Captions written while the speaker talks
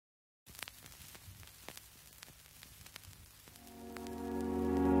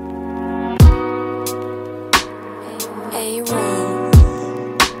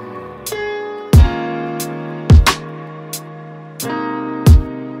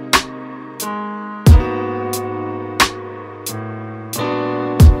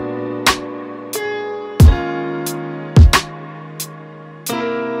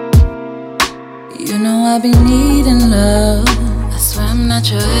I be needing love. I swear I'm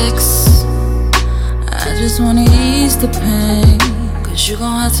not your ex. I just wanna ease the pain, cause you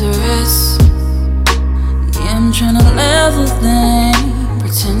gon' have to rest. Yeah, I'm tryna level things,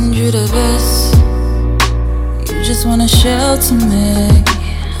 pretend you the best. You just wanna shelter me,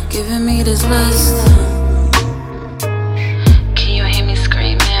 giving me this lust. Can you hear me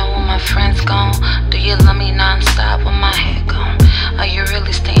screaming when my friends gone? Do you love me non-stop when my head gone? Are you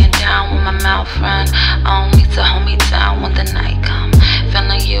really staying down when my mouth run? I don't need to hold me down when the night come.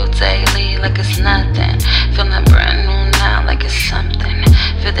 Feeling you daily like it's nothing. Feeling brand new now like it's something.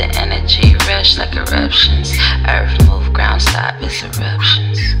 Feel the energy rush like eruptions. Earth move, ground stop, it's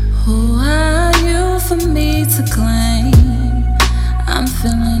eruptions. Who are you for me to claim? I'm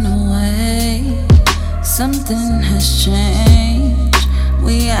feeling away. Something has changed.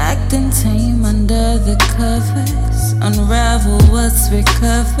 We acting tame under the covers. Unravel what's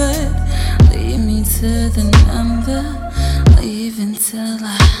recovered. Lead me to the number. Leave until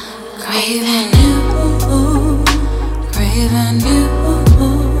I craving you, craving you,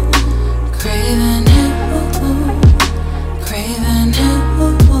 craving you, craving you,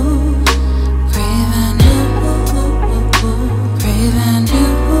 craving you, craving you,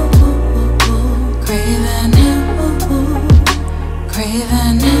 craving you,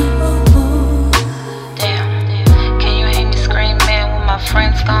 craving you. Damn, can you hear me screaming when my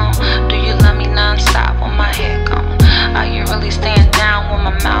friends gone? Do you love me non-stop when my head gone? Are you really staying down when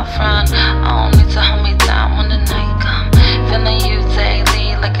my mouth run? I don't need to hold me down when the night come. Feeling you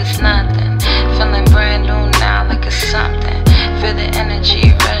daily like it's nothing. Feeling brand new now like it's something. Feel the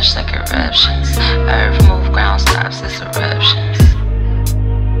energy rush like eruptions. Earth